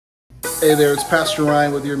Hey there, it's Pastor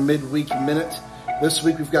Ryan with your Midweek Minute. This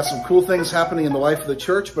week we've got some cool things happening in the life of the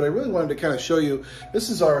church, but I really wanted to kind of show you,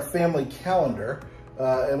 this is our family calendar,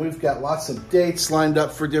 and we've got lots of dates lined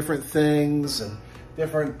up for different things and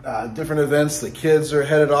different events the kids are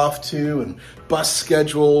headed off to, and bus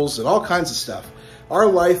schedules and all kinds of stuff. Our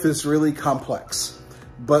life is really complex,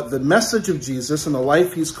 but the message of Jesus and the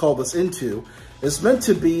life he's called us into is meant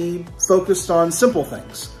to be focused on simple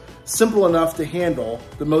things. Simple enough to handle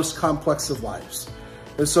the most complex of lives.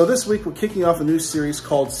 And so this week we're kicking off a new series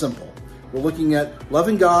called Simple. We're looking at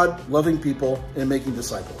loving God, loving people, and making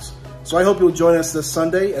disciples. So I hope you'll join us this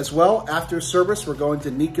Sunday as well. After service, we're going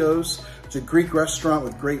to Nico's. It's a Greek restaurant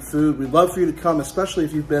with great food. We'd love for you to come, especially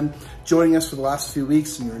if you've been joining us for the last few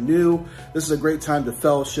weeks and you're new. This is a great time to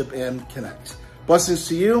fellowship and connect. Blessings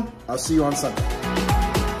to you. I'll see you on Sunday.